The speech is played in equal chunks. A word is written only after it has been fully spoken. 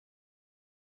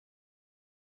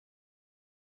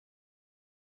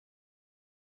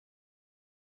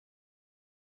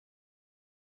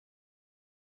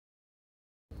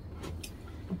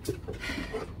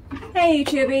Hey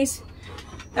YouTubies.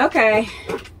 Okay,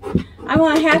 I'm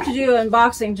going to have to do an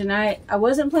unboxing tonight. I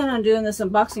wasn't planning on doing this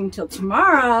unboxing until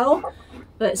tomorrow,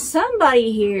 but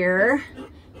somebody here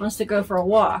wants to go for a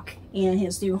walk and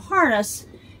his new harness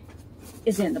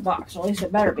is in the box, or at least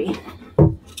it better be.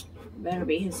 It better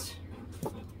be his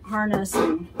harness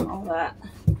and all that.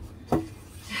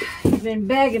 He's been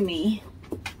begging me.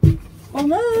 Well,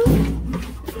 no.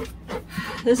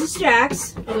 This is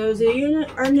Jax, for those of you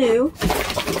who are new.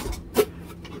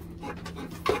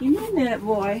 Give me a minute,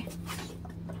 boy.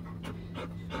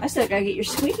 I still gotta get your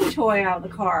squeaky toy out of the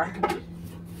car.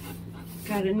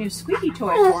 Got a new squeaky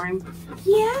toy for him.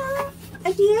 Yeah,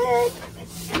 I did.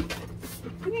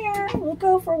 Come here, we'll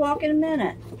go for a walk in a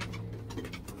minute.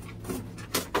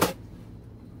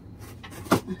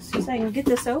 As soon as I can get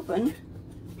this open.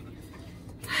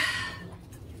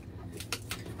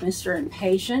 Mr.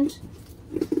 Impatient.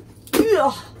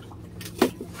 Ugh.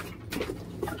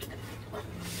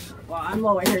 Well, I'm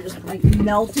over here just like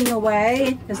melting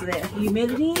away because of the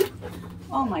humidity.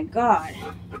 Oh my god.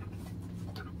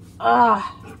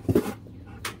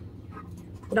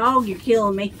 Dog, you're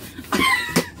killing me.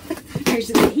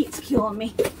 Actually, the heat's killing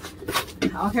me.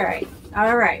 Okay.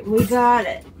 Alright, we got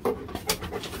it.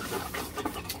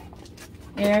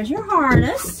 There's your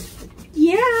harness.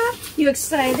 Yeah, you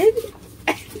excited?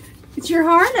 It's your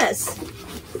harness.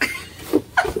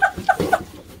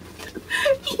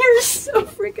 You're so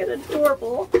freaking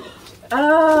adorable.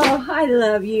 Oh, I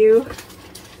love you.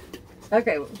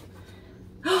 Okay.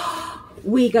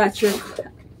 We got your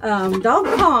dog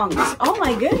Kongs. Oh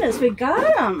my goodness, we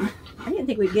got them. I didn't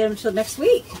think we'd get them until next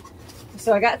week.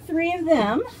 So I got 3 of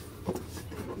them.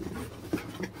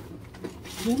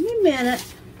 Give me a minute.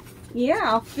 Yeah,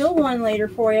 I'll fill one later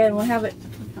for you and we'll have it.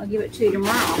 I'll give it to you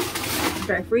tomorrow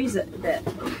after I freeze it a bit.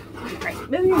 All right,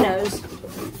 move your nose.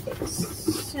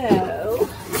 So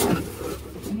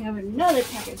we have another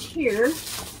package here.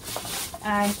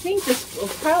 I think this will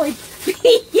probably be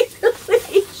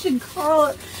you should call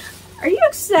it. Are you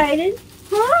excited?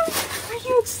 Huh? Are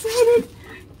you excited?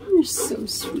 You're so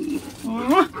sweet.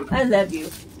 I love you.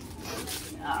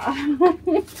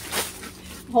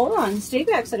 Hold on, stay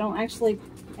back so I don't actually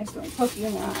poke you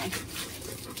in the eye.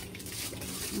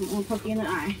 I don't want to poke you in the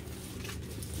eye.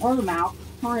 Or the mouth.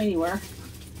 Or anywhere.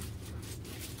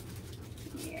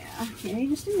 Yeah, give me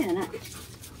just a minute.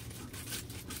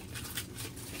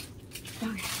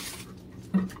 Okay.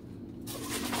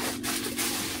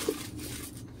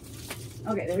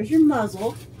 Okay, there's your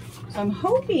muzzle. So I'm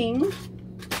hoping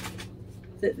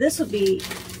that this will be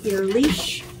your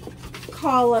leash,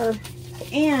 collar,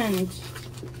 and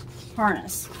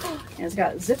harness. And it's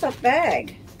got a zip-up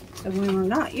bag. So when we're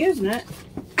not using it,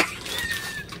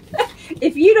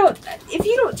 if you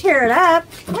don't tear it up,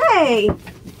 hey,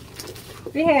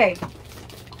 behave.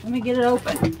 Let me get it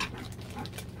open.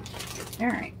 All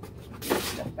right,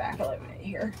 step back a little bit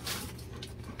here.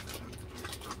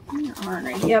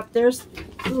 Ornery. Yep, there's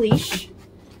the leash.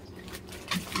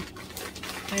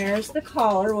 There's the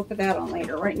collar. We'll put that on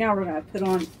later. Right now we're going to put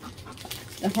on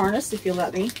the harness, if you'll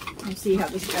let me. We'll see how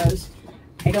this goes.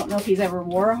 I don't know if he's ever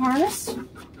wore a harness.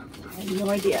 I have no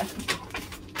idea.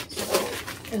 So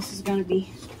this is going to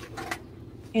be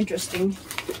interesting.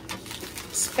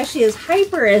 Especially as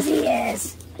hyper as he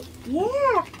is.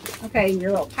 Yeah. Okay, and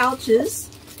your little pouches.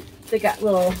 They got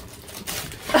little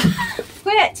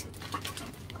quit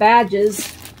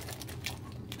badges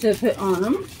to put on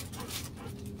them.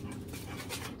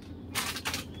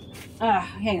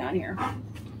 Hang on here.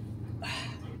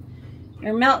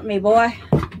 You're melting me, boy.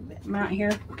 I'm out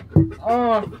here.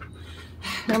 Oh,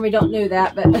 normally don't do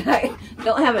that, but I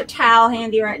don't have a towel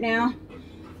handy right now.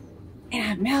 And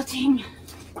I'm melting.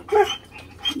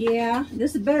 Yeah,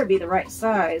 this better be the right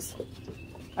size.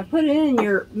 I put it in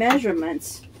your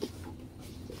measurements.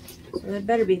 So it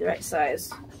better be the right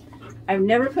size. I've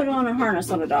never put on a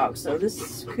harness on a dog, so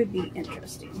this could be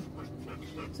interesting.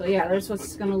 So yeah, there's what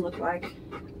it's going to look like.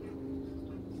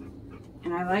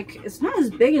 And I like, it's not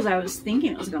as big as I was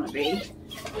thinking it was going to be.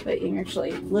 But you can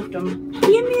actually lift them.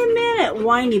 Give me a minute,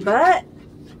 whiny butt.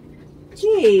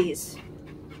 Jeez.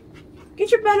 Get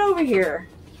your butt over here.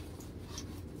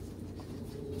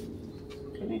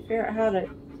 Let me figure out how to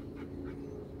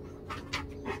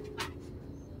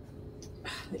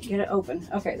get it open.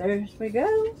 Okay, there we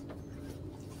go.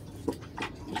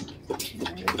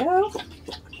 There we go.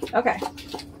 Okay.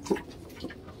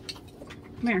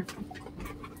 Come here.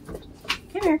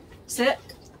 Come here. Sit.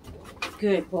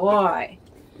 Good boy.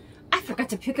 I forgot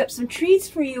to pick up some treats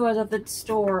for you at the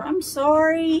store. I'm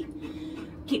sorry.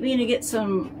 Keep meaning to get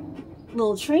some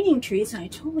little training treats and I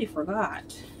totally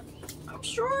forgot. I'm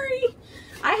sorry.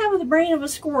 I have the brain of a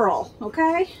squirrel,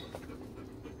 okay?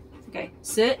 Okay,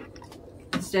 sit,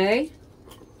 stay,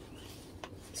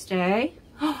 stay.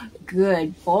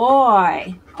 Good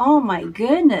boy. Oh my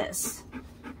goodness.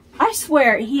 I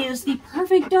swear he is the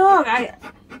perfect dog.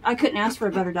 I couldn't ask for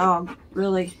a better dog,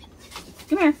 really.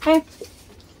 Come here, hey.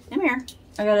 Come here.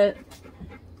 I gotta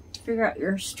figure out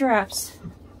your straps.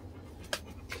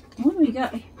 What do we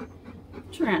got?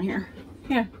 Turn around here.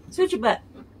 Here, switch your butt.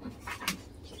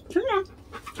 Turn around.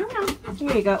 Turn around.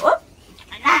 There you go. Oh,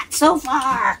 not so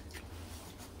far.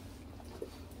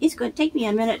 It's going to take me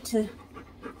a minute to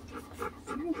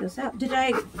figure this out. Did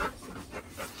I?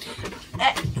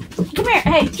 Come here.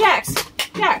 Hey, Jax.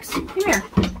 Jax, come here.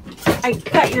 I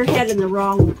got your head in the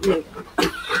wrong loop.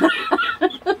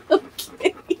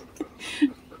 Okay.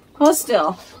 Hold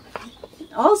still.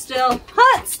 Hold still.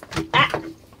 Huts. Ah.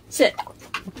 Sit.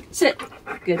 Sit.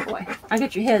 Good boy. I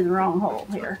got your head in the wrong hole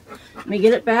here. Let me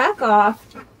get it back off.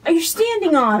 Oh, you're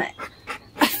standing on it.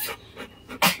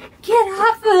 Get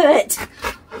off of it.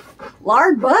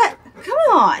 Lard butt. Come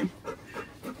on.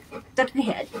 Duck the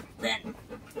head. Then.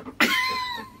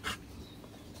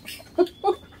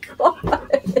 Oh, God.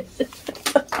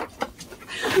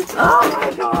 Oh,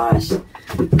 my gosh.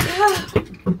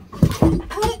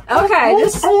 Okay.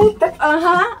 This.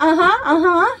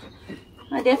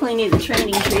 I definitely need the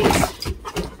training treats.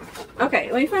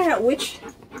 Okay, let me find out which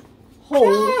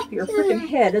hole your freaking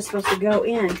head is supposed to go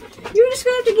in. You're just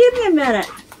going to have to give me a minute.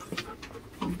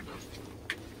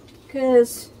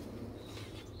 Because,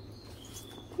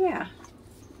 yeah.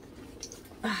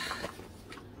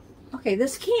 Okay,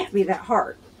 this can't be that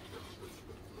hard.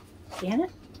 Can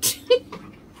it?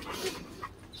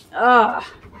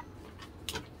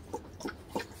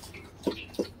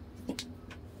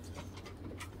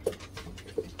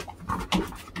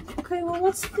 Okay, well,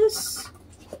 what's this?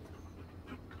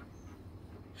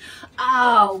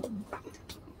 Oh,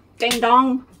 ding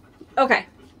dong. Okay.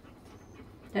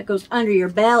 That goes under your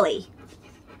belly.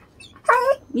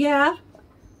 Yeah.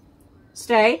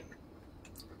 Stay.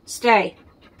 Stay.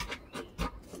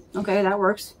 Okay, that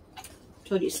works.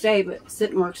 Told you stay, but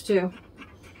sitting works too.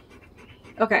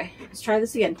 Okay, let's try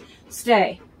this again.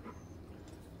 Stay.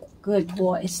 Good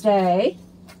boy. Stay.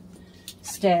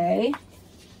 Stay.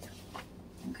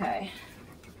 Okay.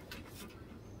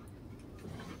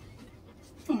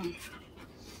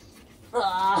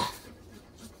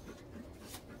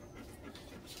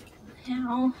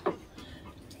 How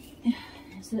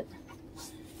is it?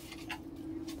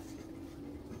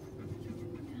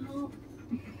 How?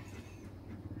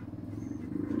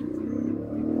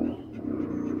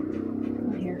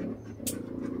 Here.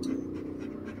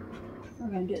 We're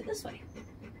going to do it this way.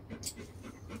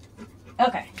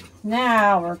 Okay.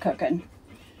 Now we're cooking.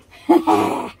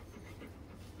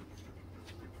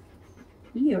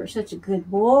 You are such a good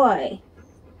boy.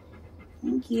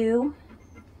 Thank you.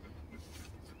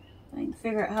 I can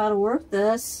figure out how to work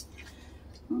this.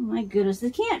 Oh my goodness,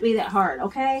 it can't be that hard,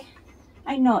 okay?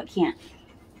 I know it can't.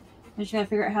 I just gotta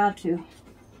figure out how to.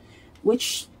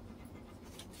 Which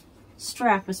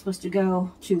strap is supposed to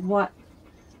go to what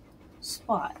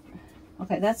spot?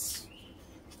 Okay, that's.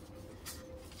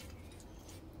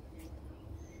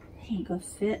 Ain't gonna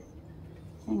fit.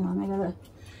 Hang on, I gotta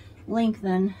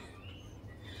lengthen.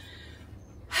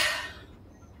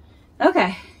 Okay,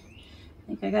 I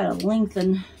think I gotta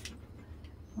lengthen.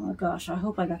 Oh gosh, I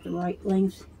hope I got the right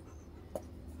length.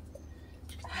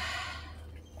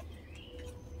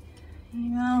 You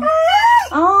know.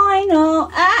 Oh, I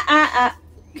know.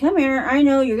 Come here. I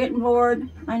know you're getting bored.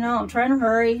 I know. I'm trying to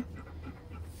hurry.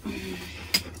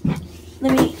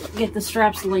 Let me get the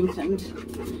straps lengthened.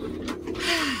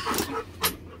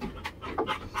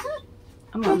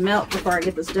 I'm gonna melt before I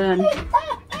get this done.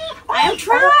 I'm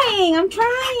trying. I'm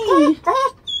trying.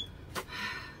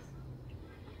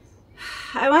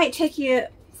 I might take you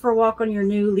for a walk on your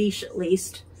new leash at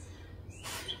least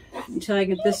until I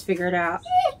get this figured out.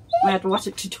 I have to watch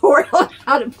a tutorial on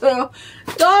how to put a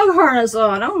dog harness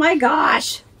on. Oh my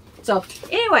gosh. So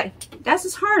anyway, that's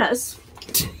his harness.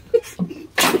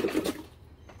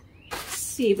 Let's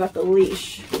see about the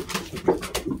leash.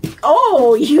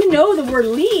 Oh, you know the word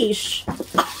leash.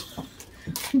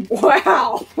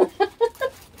 Wow. Well,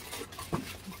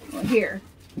 here.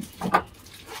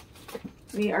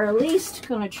 We are at least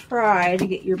going to try to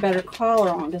get your better collar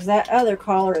on, because that other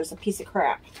collar is a piece of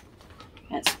crap.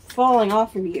 And it's falling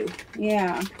off of you.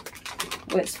 Yeah.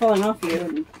 Well, it's falling off you,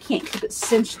 and you can't keep it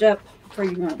cinched up before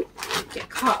you're going to get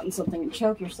caught in something and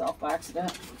choke yourself by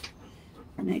accident.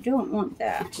 And I don't want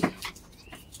that.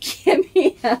 Give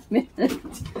me a minute.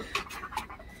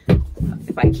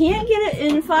 If I can't get it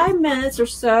in 5 minutes or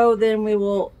so, then we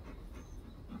will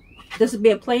This would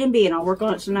be a plan B, and I'll work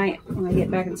on it tonight when I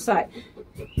get back inside.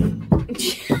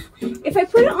 If I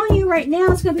put it on you right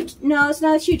now, it's gonna be, no, it's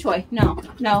not a chew toy. No,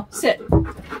 no, sit.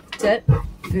 Sit.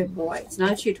 Good boy. It's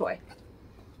not a chew toy.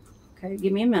 Okay,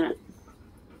 give me a minute.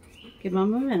 Give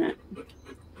Mom a minute.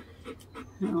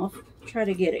 And I'll try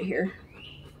to get it here.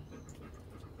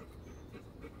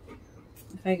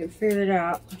 If I can figure it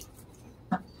out.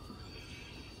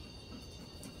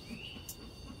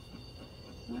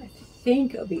 I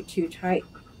think it'll be too tight.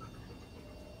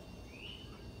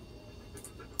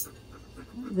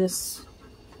 This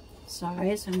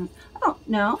size. Oh,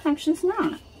 no, actually it's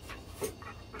not.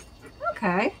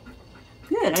 Okay.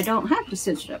 Good. I don't have to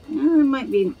cinch it up. It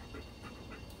might be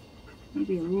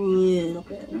maybe a little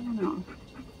bit. I don't know.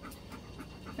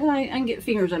 I can get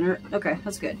fingers under it. Okay,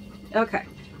 that's good. Okay.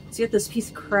 Let's get this piece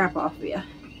of crap off of you.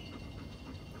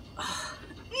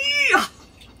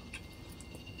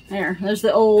 There's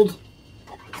the old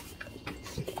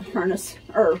harness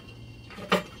or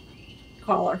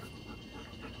collar.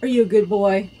 Are you a good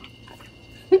boy?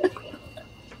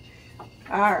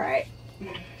 All right.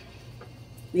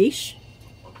 Leash.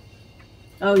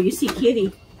 Oh, you see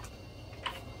Kitty.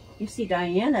 You see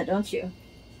Diana, don't you?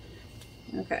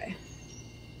 Okay.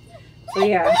 So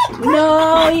yeah.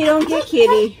 No, you don't get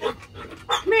Kitty.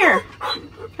 Come here.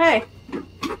 Hey.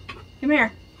 Come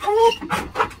here.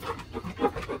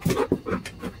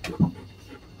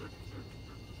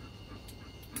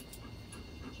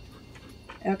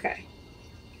 Okay.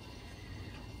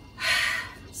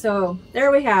 So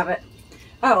there we have it.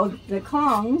 Oh, the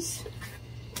Kongs,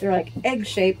 they're like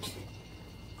egg-shaped.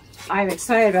 I'm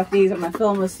excited about these. I'm going to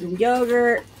fill them with some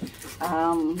yogurt, maybe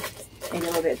a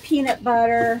little bit of peanut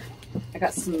butter. I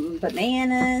got some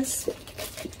bananas.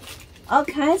 All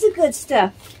kinds of good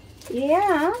stuff.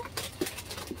 Yeah.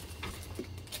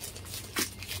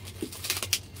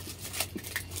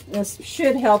 This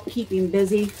should help keep him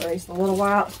busy for at least a little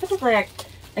while. Especially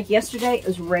like yesterday, it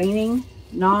was raining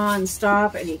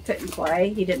non-stop and he couldn't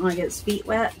play. He didn't want to get his feet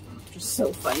wet, which is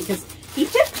so funny because he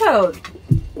tiptoed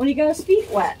when he got his feet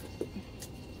wet.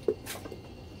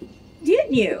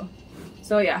 Didn't you?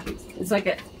 So yeah, it's like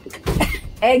an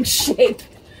egg shape.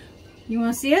 You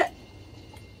want to see it?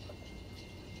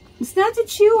 It's not to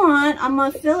chew on. I'm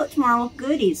going to fill it tomorrow with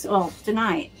goodies. Oh,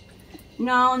 tonight.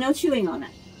 No, no chewing on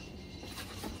it.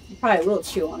 You probably will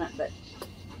chew on it, but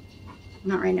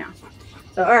not right now.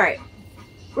 So, all right.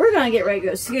 We're going to get ready to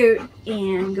go scoot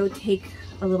and go take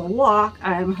a little walk.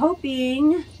 I'm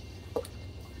hoping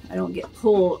I don't get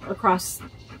pulled across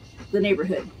the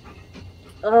neighborhood.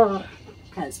 Oh,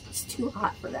 because it's too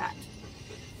hot for that.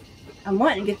 I'm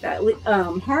wanting to get that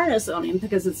harness on him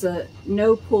because it's a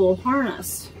no-pull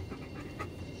harness.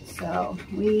 So,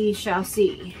 we shall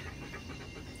see.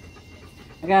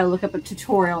 I gotta look up a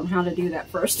tutorial on how to do that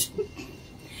first.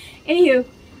 Anywho,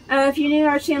 if you're new to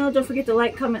our channel, don't forget to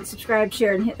like, comment, subscribe,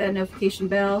 share, and hit that notification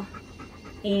bell.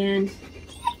 And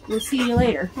we'll see you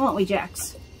later, won't we,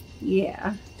 Jax?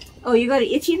 Yeah. Oh, you got an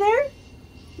itchy there?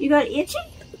 You got an itchy?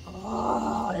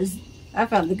 Oh, I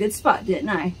found the good spot, didn't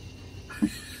I?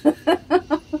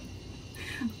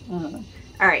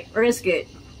 All right, we're gonna scoot.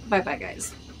 Bye-bye,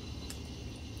 guys.